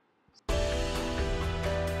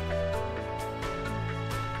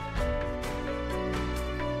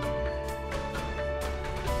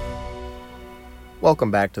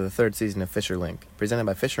Welcome back to the third season of Fisher Link, presented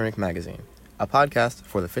by Fisher Inc. Magazine, a podcast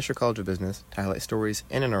for the Fisher College of Business to highlight stories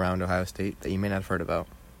in and around Ohio State that you may not have heard about.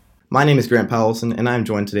 My name is Grant Powelson, and I'm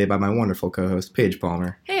joined today by my wonderful co-host, Paige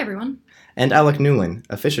Palmer. Hey, everyone. And Alec Newland,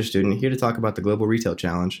 a Fisher student here to talk about the Global Retail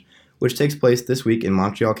Challenge, which takes place this week in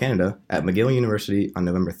Montreal, Canada, at McGill University on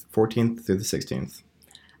November 14th through the 16th.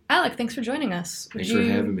 Alec, thanks for joining us. Thanks for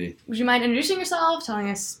having me. Would you mind introducing yourself, telling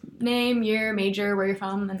us name, year, major, where you're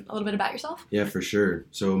from, and a little bit about yourself? Yeah, for sure.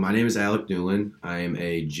 So my name is Alec Newland. I am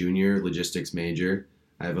a junior logistics major.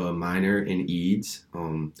 I have a minor in EADS.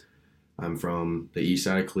 I'm from the east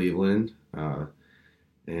side of Cleveland,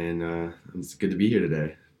 and it's good to be here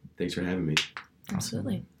today. Thanks for having me.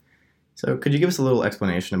 Absolutely. So could you give us a little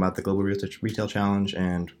explanation about the Global Retail Challenge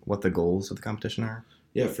and what the goals of the competition are?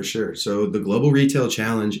 Yeah, for sure. So the Global Retail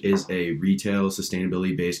Challenge is a retail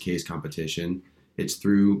sustainability-based case competition. It's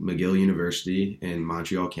through McGill University in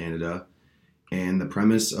Montreal, Canada. And the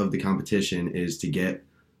premise of the competition is to get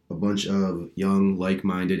a bunch of young,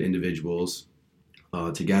 like-minded individuals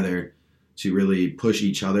together to really push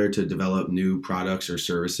each other to develop new products or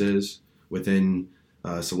services within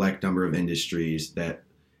a select number of industries that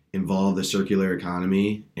involve the circular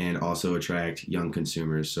economy and also attract young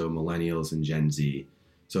consumers, so millennials and Gen Z.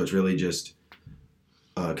 So it's really just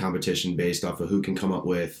a competition based off of who can come up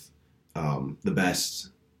with the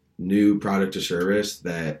best new product or service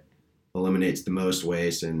that eliminates the most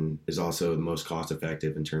waste and is also the most cost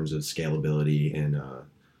effective in terms of scalability and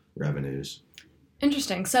revenues.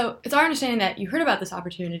 Interesting. So it's our understanding that you heard about this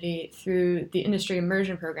opportunity through the Industry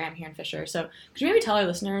Immersion Program here in Fisher. So could you maybe tell our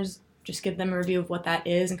listeners, just give them a review of what that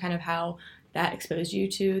is and kind of how that exposed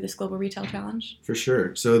you to this Global Retail Challenge? For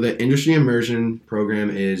sure. So the Industry Immersion Program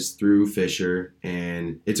is through Fisher,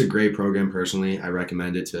 and it's a great program personally. I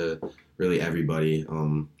recommend it to really everybody.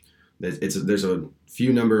 There's a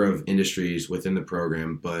few number of industries within the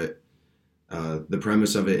program, but the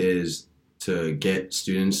premise of it is to get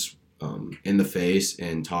students in the face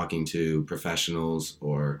and talking to professionals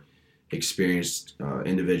or experienced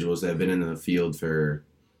individuals that have been in the field for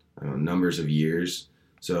numbers of years.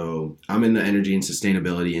 So I'm in the energy and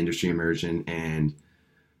sustainability industry immersion, and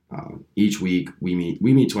each week we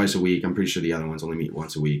meet twice a week. I'm pretty sure the other ones only meet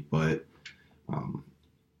once a week, but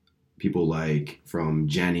people like from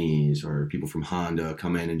Jenny's or people from Honda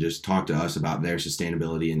come in and just talk to us about their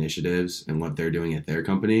sustainability initiatives and what they're doing at their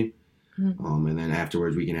company. Mm-hmm. And then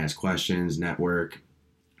afterwards we can ask questions, network.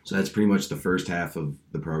 So that's pretty much the first half of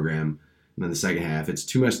the program. And then the second half, it's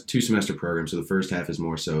two semester program. So the first half is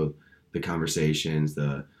more so the conversations,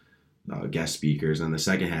 the guest speakers. And the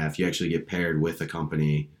second half, you actually get paired with a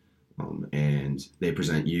company and they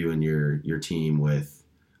present you and your team with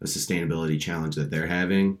a sustainability challenge that they're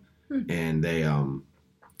having. And they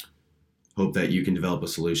hope that you can develop a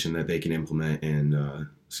solution that they can implement and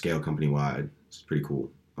scale company-wide. It's pretty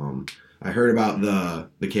cool. I heard about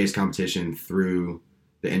the case competition through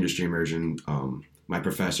the industry immersion. My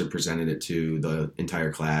professor presented it to the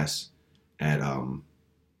entire class at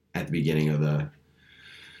the beginning of the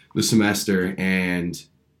semester, and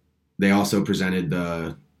they also presented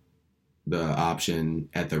the option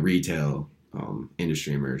at the retail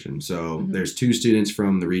industry immersion. So There's 2 students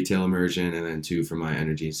from the retail immersion and then 2 from my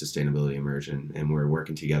energy and sustainability immersion, and we're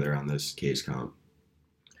working together on this case comp.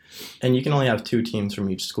 And you can only have 2 teams from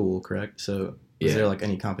each school, correct? So is there like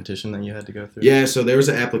any competition that you had to go through? Yeah, so there was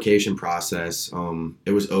an application process.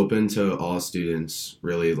 It was open to all students,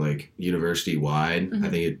 really like university-wide. I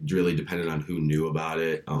think it really depended on who knew about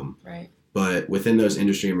it. Right. But within those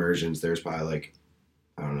industry immersions, there's probably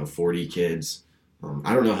 40 kids.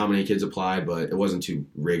 I don't know how many kids applied, but it wasn't too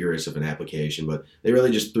rigorous of an application. But they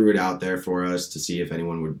really just threw it out there for us to see if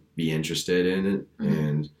anyone would be interested in it.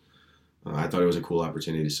 And I thought it was a cool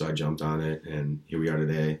opportunity, so I jumped on it, and here we are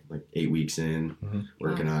today, like 8 weeks in,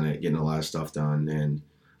 working on it, getting a lot of stuff done, and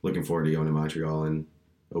looking forward to going to Montreal in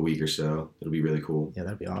a week or so. It'll be really cool. Yeah,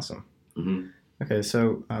 that'd be awesome. Okay,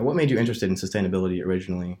 so what made you interested in sustainability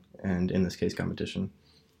originally and in this case competition?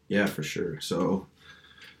 Yeah, for sure. So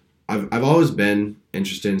I've always been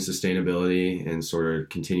interested in sustainability and sort of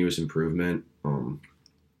continuous improvement.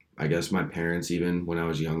 I guess my parents, even when I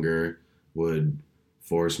was younger, would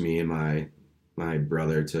force me and my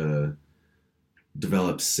brother to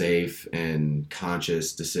develop safe and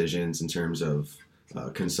conscious decisions in terms of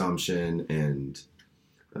consumption and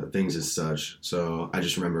things as such. So I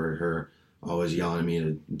just remember her always yelling at me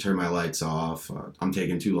to turn my lights off. I'm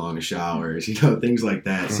taking too long to showers, things like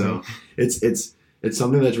that. So it's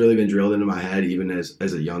something that's really been drilled into my head even as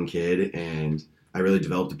a young kid, and I really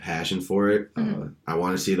developed a passion for it. I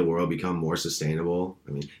want to see the world become more sustainable.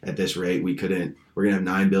 I mean, at this rate, we're going to have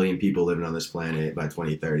 9 billion people living on this planet by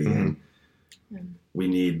 2030. And we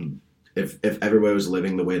need, if everybody was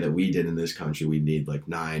living the way that we did in this country, we'd need like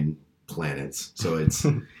 9 planets. So it's,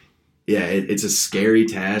 it's a scary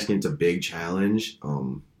task and it's a big challenge.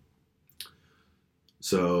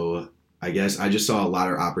 So I guess I just saw a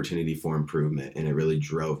lot of opportunity for improvement, and it really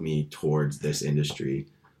drove me towards this industry.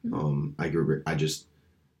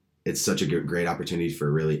 It's such a great opportunity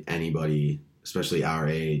for really anybody, especially our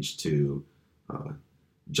age, to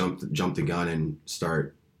jump the gun and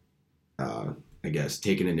start,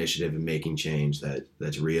 taking initiative and making change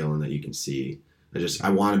that's real and that you can see. I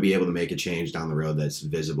want to be able to make a change down the road that's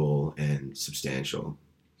visible and substantial.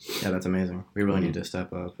 Yeah, that's amazing. We really need to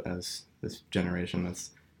step up as this generation that's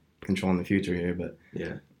controlling the future here. But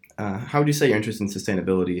how would you say your interest in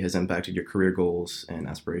sustainability has impacted your career goals and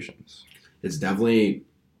aspirations? It's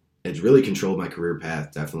really controlled my career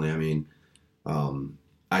path. Definitely. I mean,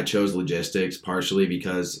 I chose logistics partially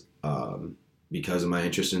because of my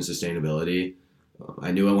interest in sustainability.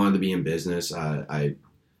 I knew I wanted to be in business. I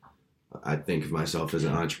think of myself as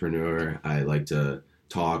an entrepreneur. I like to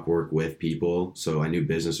work with people. So I knew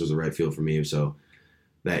business was the right field for me. So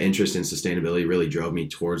that interest in sustainability really drove me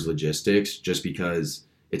towards logistics, just because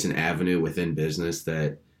it's an avenue within business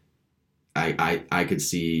that I could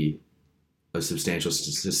see a substantial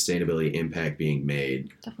sustainability impact being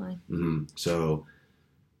made. Definitely. So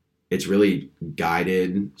it's really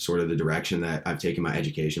guided sort of the direction that I've taken my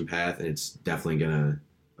education path, and it's definitely going to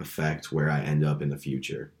affect where I end up in the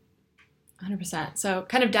future. 100%. So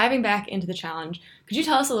kind of diving back into the challenge, could you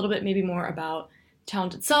tell us a little bit maybe more about the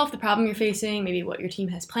challenge itself, the problem you're facing, maybe what your team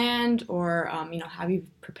has planned, or how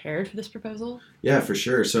you've prepared for this proposal? Yeah, for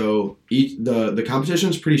sure. So the competition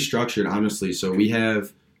is pretty structured, honestly. So we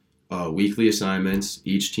have weekly assignments.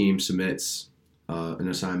 Each team submits an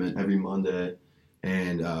assignment every Monday,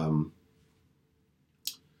 and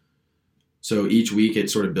so each week it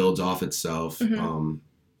sort of builds off itself.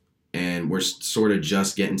 And we're sort of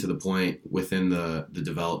just getting to the point within the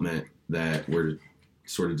development that we're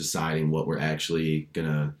sort of deciding what we're actually going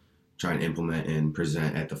to try and implement and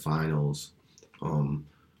present at the finals.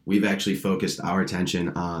 We've actually focused our attention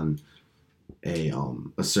on a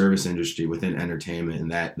service industry within entertainment, and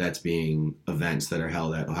that's being events that are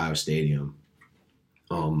held at Ohio Stadium.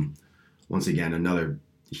 Once again, another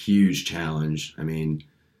huge challenge. I mean,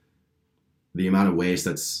 the amount of waste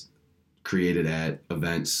that's created at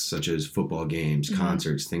events such as football games,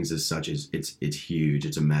 concerts, things as such, it's huge,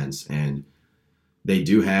 it's immense, and they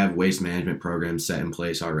do have waste management programs set in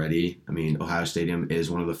place already. I mean, Ohio Stadium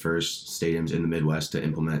is one of the first stadiums in the Midwest to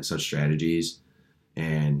implement such strategies,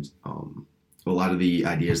 and a lot of the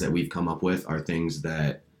ideas that we've come up with are things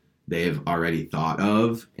that they've already thought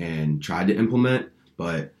of and tried to implement,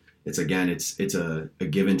 but it's a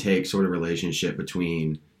give and take sort of relationship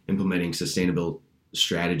between implementing sustainable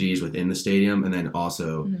strategies within the stadium, and then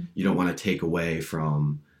also you don't want to take away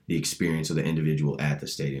from the experience of the individual at the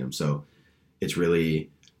stadium. So it's really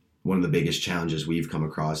one of the biggest challenges we've come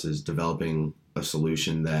across is developing a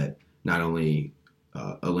solution that not only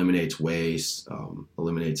eliminates waste,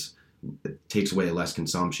 takes away less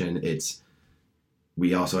consumption.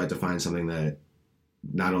 We also have to find something that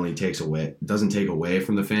not only doesn't take away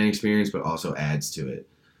from the fan experience, but also adds to it.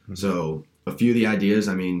 So a few of the ideas,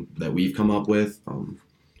 that we've come up with,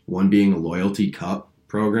 one being a loyalty cup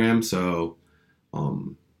program. So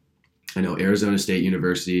I know Arizona State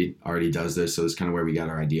University already does this, so it's kind of where we got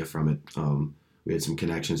our idea from it. We had some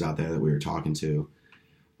connections out there that we were talking to.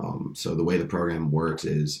 So the way the program works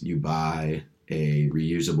is you buy a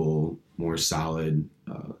reusable, more solid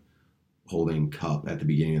holding cup at the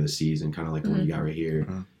beginning of the season, kind of like the one you got right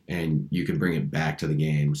here. And you can bring it back to the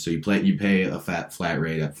game. So you pay a flat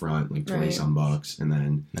rate up front, like $20 some bucks, and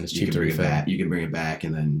then it's you cheap can to bring refill. it back. You can bring it back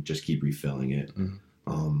and then just keep refilling it.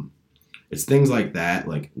 It's things like that,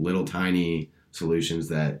 like little tiny solutions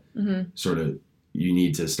that sort of you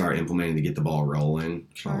need to start implementing to get the ball rolling.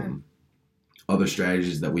 Sure. Other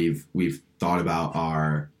strategies that we've thought about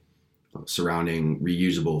are surrounding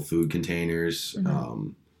reusable food containers,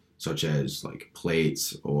 such as like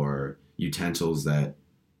plates or utensils that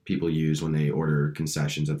people use when they order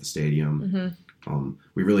concessions at the stadium.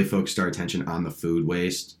 We really focused our attention on the food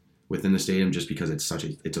waste within the stadium, just because it's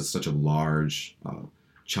such a large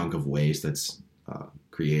chunk of waste that's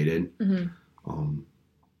created. And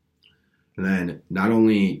then not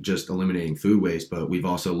only just eliminating food waste, but we've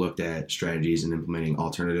also looked at strategies in implementing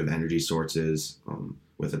alternative energy sources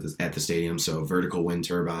at the stadium. So vertical wind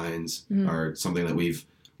turbines are something that we've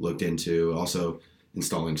looked into. Also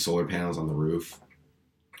installing solar panels on the roof.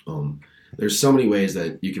 There's so many ways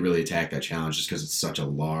that you can really attack that challenge just because it's such a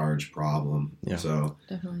large problem. Yeah. So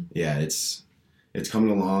Definitely. yeah, it's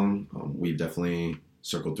coming along. We've definitely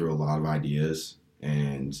circled through a lot of ideas,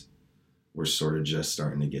 and we're sort of just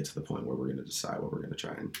starting to get to the point where we're going to decide what we're going to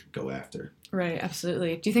try and go after. Right,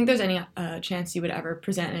 absolutely. Do you think there's any chance you would ever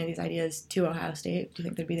present any of these ideas to Ohio State? Do you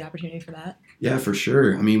think there'd be the opportunity for that? Yeah, for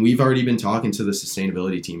sure. I mean, we've already been talking to the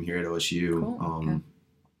sustainability team here at OSU. Cool. Okay.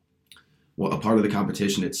 Well, a part of the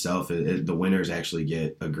competition itself, the winners actually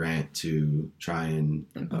get a grant to try and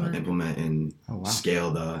implement and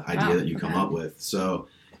scale the idea that you come up with. So,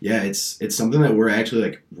 yeah, it's something that we're actually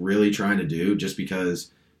like really trying to do, just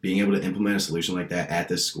because being able to implement a solution like that at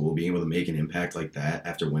this school, being able to make an impact like that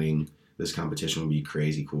after winning this competition would be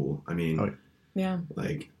crazy cool. I mean,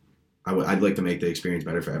 like I'd like to make the experience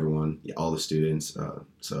better for everyone, all the students.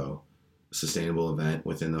 So a sustainable event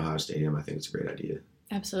within the Ohio Stadium, I think it's a great idea.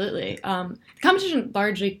 Absolutely. The competition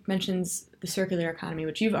largely mentions the circular economy,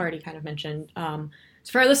 which you've already kind of mentioned. So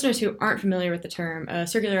for our listeners who aren't familiar with the term,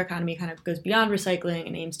 circular economy kind of goes beyond recycling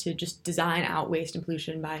and aims to just design out waste and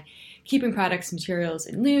pollution by keeping products and materials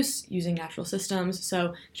in use, using natural systems. So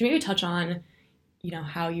could you maybe touch on,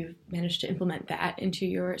 how you've managed to implement that into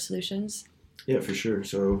your solutions? Yeah, for sure.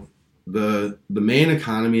 So the main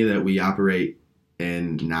economy that we operate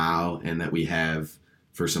in now, and that we have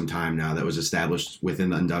for some time now, that was established within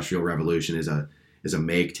the Industrial Revolution, is a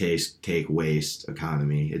make, take, waste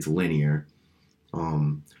economy. It's linear.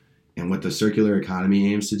 And what the circular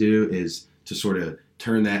economy aims to do is to sort of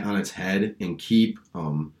turn that on its head and keep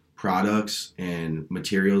products and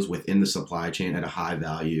materials within the supply chain at a high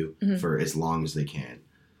value for as long as they can.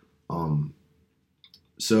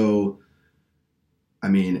 So, I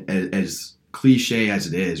mean, as cliche as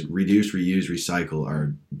it is, reduce, reuse, recycle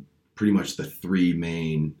are pretty much the three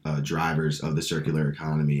main drivers of the circular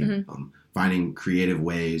economy. Finding creative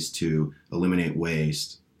ways to eliminate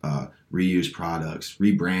waste, reuse products,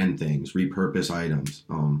 rebrand things, repurpose items.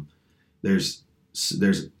 There's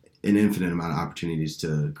an infinite amount of opportunities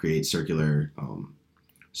to create circular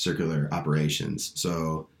operations.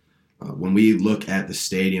 So when we look at the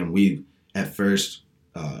stadium, we at first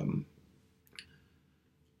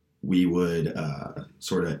we would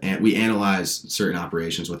we analyze certain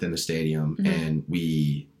operations within the stadium, and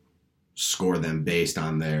we score them based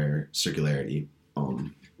on their circularity.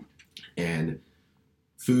 And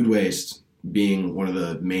food waste being one of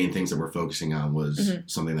the main things that we're focusing on was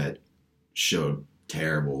something that showed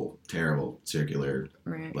terrible circular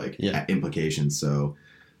implications. So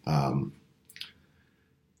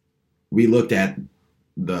we looked at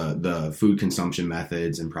the food consumption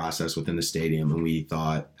methods and process within the stadium, and we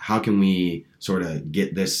thought, how can we sort of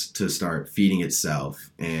get this to start feeding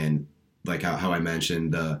itself? And like how I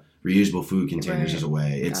mentioned, the reusable food containers is a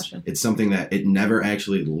way. It's something that it never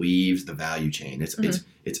actually leaves the value chain.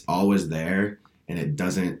 It's always there, and it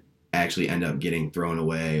doesn't actually end up getting thrown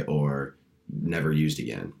away or never used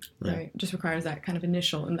again. Right. It just requires that kind of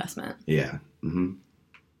initial investment. Yeah. Do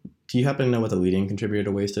you happen to know what the leading contributor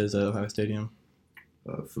to waste is at Ohio Stadium?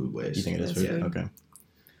 Food waste. You think it is food? Food. Okay.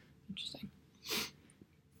 Interesting.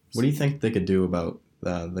 What do you think they could do about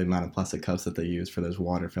the amount of plastic cups that they use for those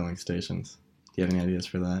water filling stations? Do you have any ideas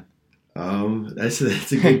for that? That's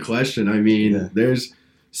a good question. I mean, there's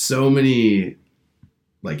so many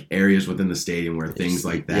like areas within the stadium where things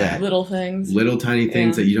like that, little tiny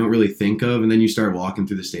things that you don't really think of, and then you start walking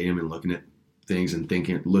through the stadium and looking at things and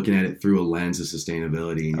looking at it through a lens of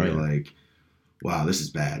sustainability, and you're like, wow, this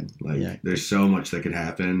is bad. Like there's so much that could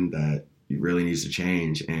happen that really needs to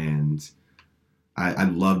change. And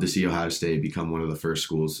I'd love to see Ohio State become one of the first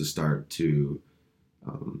schools to start to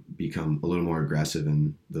become a little more aggressive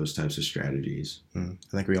in those types of strategies. I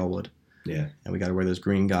think we all would. Yeah. And we got to wear those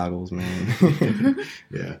green goggles, man.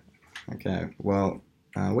 Yeah. Okay. Well,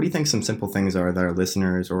 what do you think some simple things are that our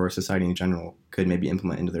listeners or society in general could maybe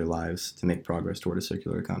implement into their lives to make progress toward a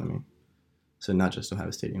circular economy? So not just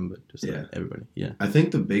Ohio Stadium, but just everybody. Yeah. I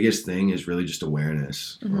think the biggest thing is really just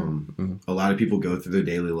awareness. A lot of people go through their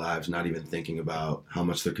daily lives not even thinking about how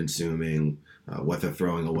much they're consuming, what they're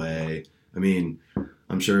throwing away. I mean,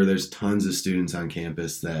 I'm sure there's tons of students on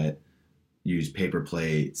campus that use paper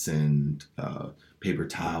plates and paper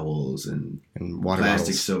towels and water plastic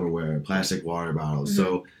bottles. silverware, plastic water bottles.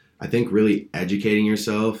 So I think really educating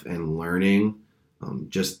yourself and learning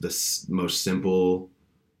just the most simple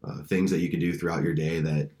things that you can do throughout your day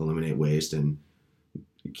that eliminate waste and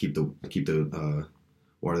keep the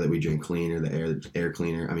water that we drink clean, or the air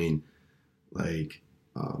cleaner. I mean, like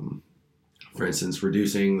for instance,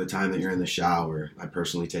 reducing the time that you're in the shower. I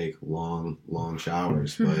personally take long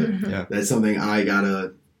showers, but that's something I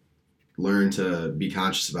gotta learn to be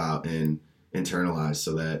conscious about and internalize,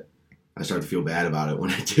 so that I start to feel bad about it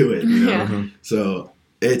when I do it. You know? Yeah. Mm-hmm. So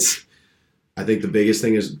I think the biggest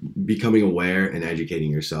thing is becoming aware and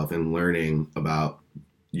educating yourself and learning about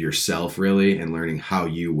yourself, really, and learning how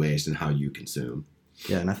you waste and how you consume.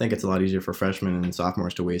 Yeah, and I think it's a lot easier for freshmen and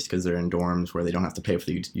sophomores to waste because they're in dorms where they don't have to pay for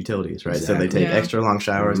the utilities, right? So they take Yeah. extra long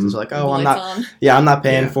showers. Mhm. And it's like, oh, Lights on. I'm not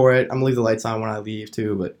paying Yeah. for it. I'm gonna leave the lights on when I leave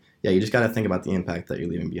too. But yeah, you just got to think about the impact that you're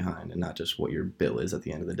leaving behind and not just what your bill is at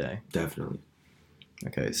the end of the day. Definitely.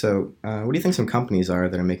 Okay, so what do you think some companies are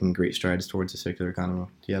that are making great strides towards a circular economy?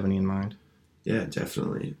 Do you have any in mind? Yeah,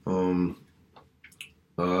 definitely. Let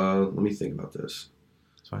me think about this.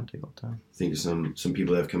 It's fine, take all the time. Think of some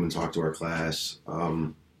people that have come and talked to our class.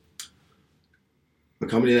 A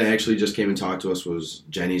company that actually just came and talked to us was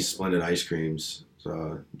Jenny's Splendid Ice Creams.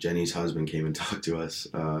 Jenny's husband came and talked to us,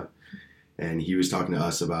 and he was talking to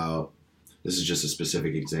us about, this is just a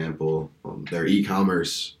specific example, their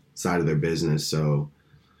e-commerce side of their business. So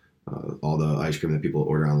all the ice cream that people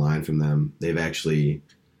order online from them, they've actually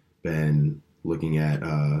been looking at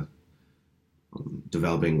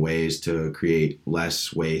developing ways to create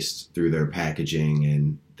less waste through their packaging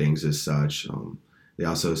and things as such. They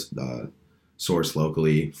also source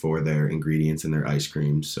locally for their ingredients in their ice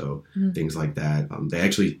creams, so things like that. They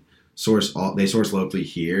actually source locally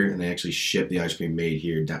here, and they actually ship the ice cream made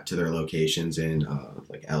here to their locations in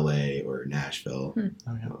like LA or Nashville,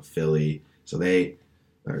 Philly.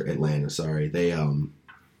 Or Atlanta. Sorry,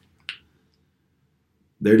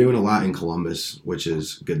 they're doing a lot in Columbus, which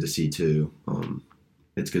is good to see too.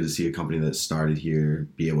 It's good to see a company that started here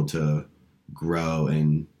be able to grow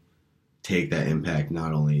and take that impact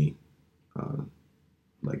not only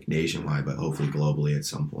like nationwide, but hopefully globally at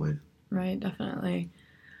some point. Right, definitely.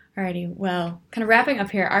 Alrighty, well, kind of wrapping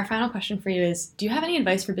up here, our final question for you is, do you have any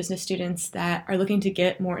advice for business students that are looking to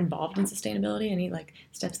get more involved in sustainability? Any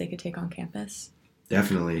steps they could take on campus?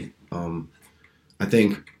 Definitely. I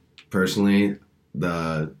think personally,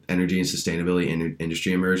 the energy and sustainability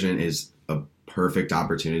industry immersion is a perfect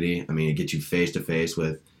opportunity. I mean, it gets you face to face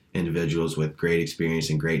with individuals with great experience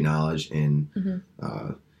and great knowledge in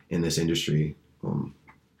this industry.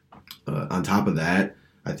 On top of that,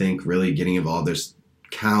 I think really getting involved, there's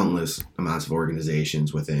countless amounts of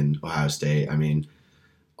organizations within Ohio State. I mean,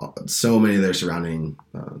 so many that are surrounding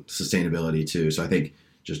sustainability too. So I think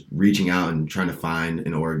just reaching out and trying to find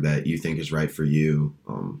an org that you think is right for you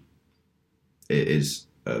is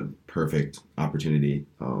a perfect opportunity.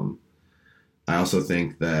 I also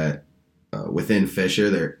think that within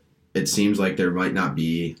Fisher, it seems like there might not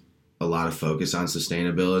be a lot of focus on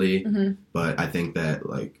sustainability, but I think that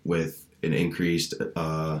with an increased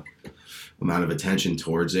amount of attention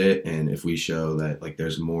towards it, and if we show that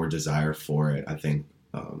there's more desire for it, I think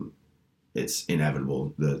it's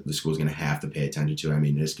inevitable. The school's going to have to pay attention to it. I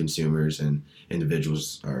mean, as consumers and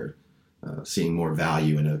individuals are seeing more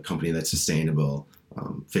value in a company that's sustainable,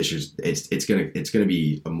 Fisher's it's gonna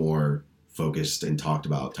be a more focused and talked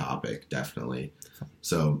about topic, definitely.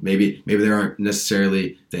 So maybe there aren't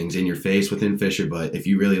necessarily things in your face within Fisher, but if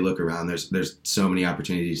you really look around, there's so many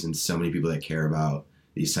opportunities and so many people that care about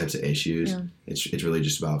these types of issues. Yeah. It's really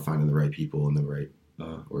just about finding the right people and the right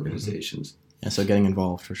organizations. Yeah, so getting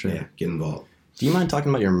involved for sure. Yeah, get involved. Do you mind talking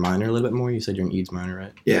about your minor a little bit more? You said you're an EADS minor,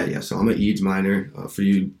 right? Yeah. So I'm an EADS minor. For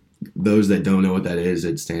those that don't know what that is,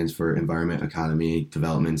 it stands for Environment, Economy,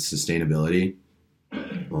 Development, Sustainability.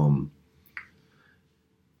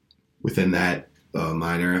 Within that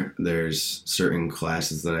minor, there's certain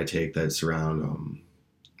classes that I take that surround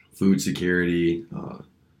food security,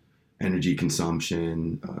 energy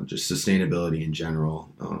consumption, just sustainability in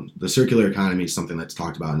general. The circular economy is something that's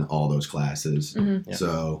talked about in all those classes. Yeah.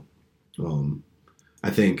 So I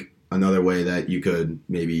think another way that you could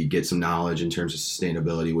maybe get some knowledge in terms of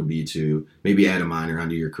sustainability would be to maybe add a minor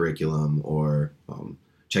onto your curriculum, or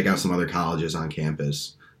check out some other colleges on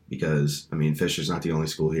campus. Because, I mean, Fisher's not the only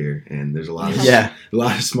school here, and there's a lot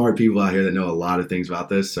of smart people out here that know a lot of things about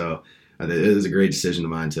this. So it was a great decision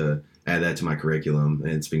of mine to add that to my curriculum,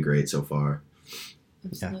 and it's been great so far.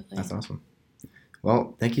 Absolutely. Yeah, that's awesome.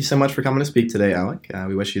 Well, thank you so much for coming to speak today, Alec.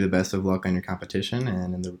 We wish you the best of luck on your competition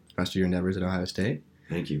and in the rest of your endeavors at Ohio State.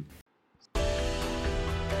 Thank you.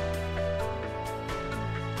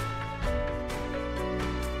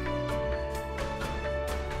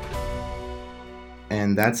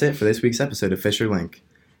 And that's it for this week's episode of Fisher Link.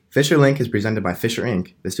 Fisher Link is presented by Fisher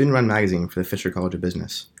Inc., the student-run magazine for the Fisher College of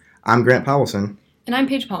Business. I'm Grant Powelson. And I'm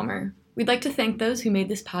Paige Palmer. We'd like to thank those who made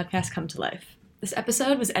this podcast come to life. This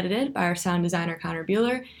episode was edited by our sound designer, Connor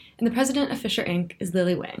Bueller, and the president of Fisher Inc. is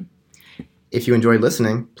Lily Wang. If you enjoyed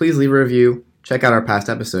listening, please leave a review, Check out our past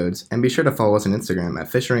episodes, and be sure to follow us on Instagram at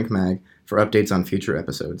Fisher Inc. Mag for updates on future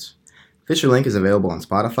episodes. Fisher Link is available on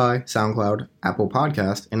Spotify, SoundCloud, Apple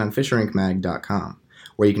Podcast, and on FisherIncMag.com,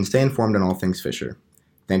 where you can stay informed on all things Fisher.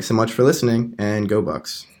 Thanks so much for listening, and go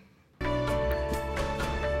Bucks!